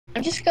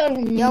I'm just gonna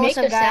Yo, make what's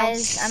up, a sound.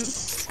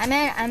 guys?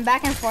 I'm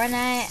back in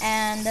Fortnite,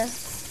 and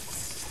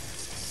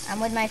I'm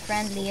with my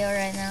friend Leo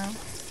right now,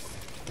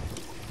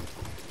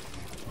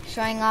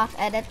 showing off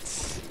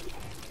edits.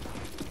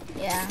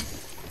 Yeah,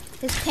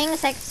 his ping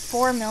is like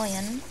 4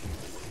 million.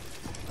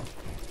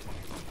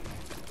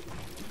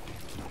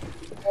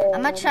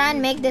 I'm gonna try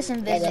and make this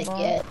invisible.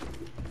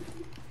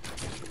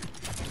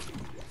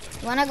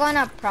 You wanna go on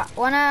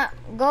a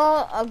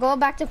go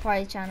back to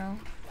party channel.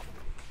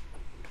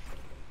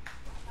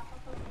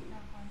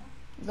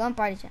 Go on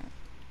party channel.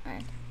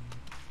 Alright.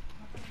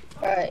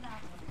 Alright.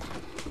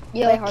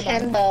 Yo, wait, hold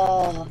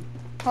on.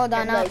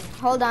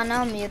 Hold on,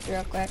 I'll mute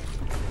real quick.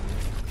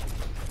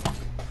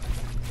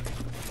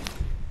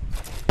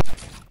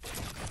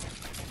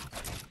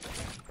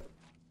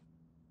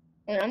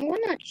 And I'm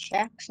gonna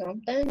check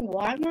something.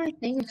 Why my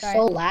thing is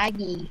so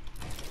laggy?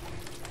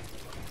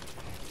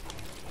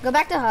 Go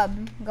back to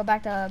hub. Go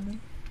back to hub.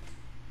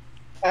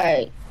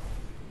 Alright.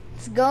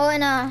 Let's go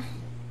in a...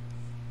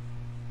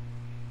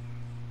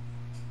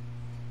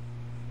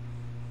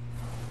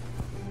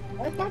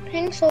 Why is my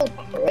ping so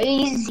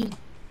crazy?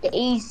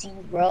 Daisy,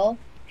 bro.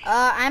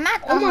 I'm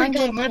at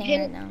 100 my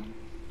ping right now.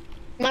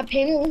 My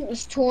ping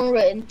was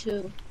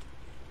 202.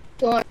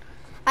 200.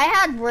 I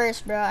had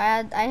worse, bro.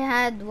 I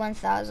had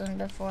 1,000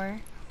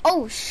 before.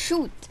 Oh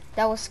shoot,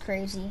 that was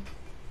crazy.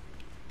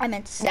 I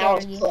meant to scare you.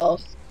 That was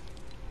close.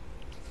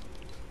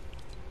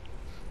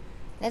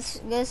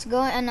 Let's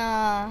go and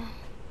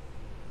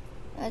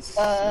let's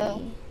see.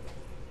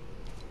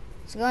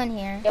 Let's go in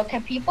here. Yo,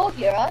 can people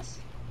hear us?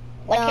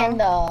 Like no. in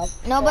the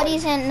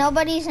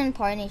nobody's in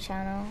party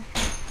channel.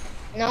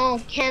 No,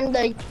 can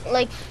the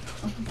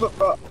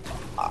bro,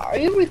 are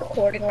you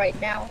recording right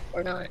now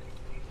or not?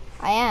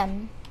 I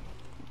am.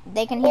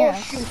 They can hear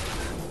us. Shoot.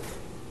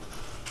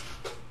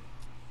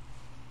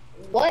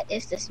 What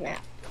is this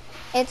map?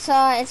 It's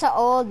an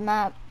old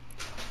map.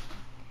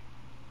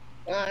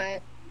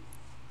 Alright.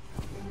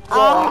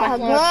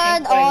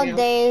 Good old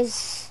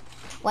days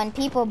when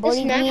people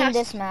bullied me in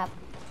this map.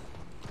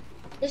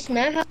 This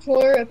map has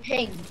 400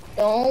 ping.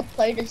 Don't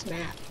play this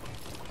map.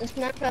 This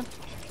map has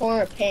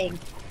 400 ping.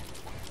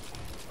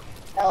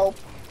 Help.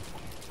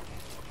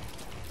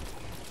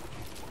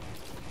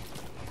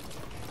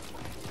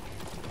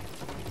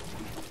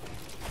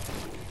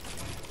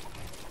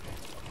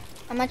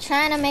 I'm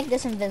trying to make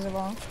this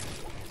invisible.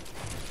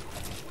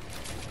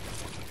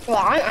 Well,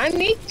 I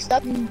make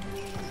stuff.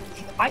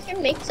 I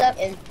can make stuff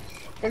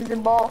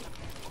invisible,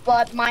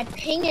 but my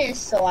ping is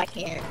so I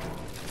can't.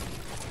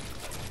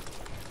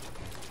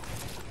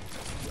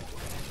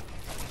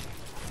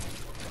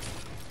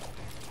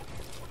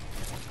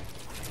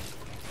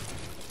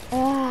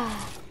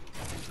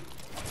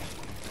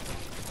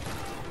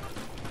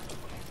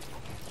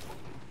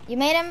 You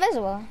made it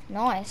invisible.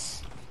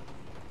 Nice.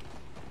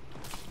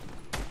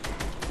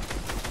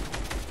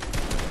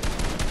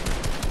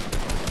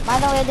 By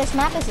the way, this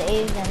map is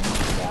Asian,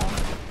 so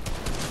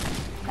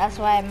that's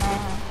why I might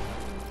have.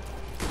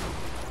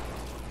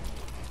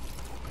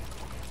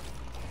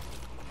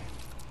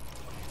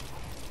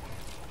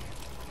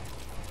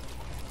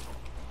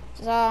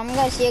 So I'm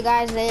gonna see you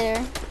guys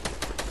later.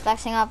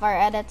 Flexing up our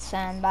edits,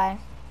 and bye.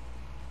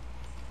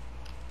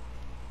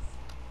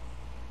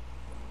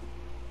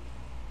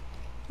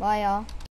 Bye, y'all.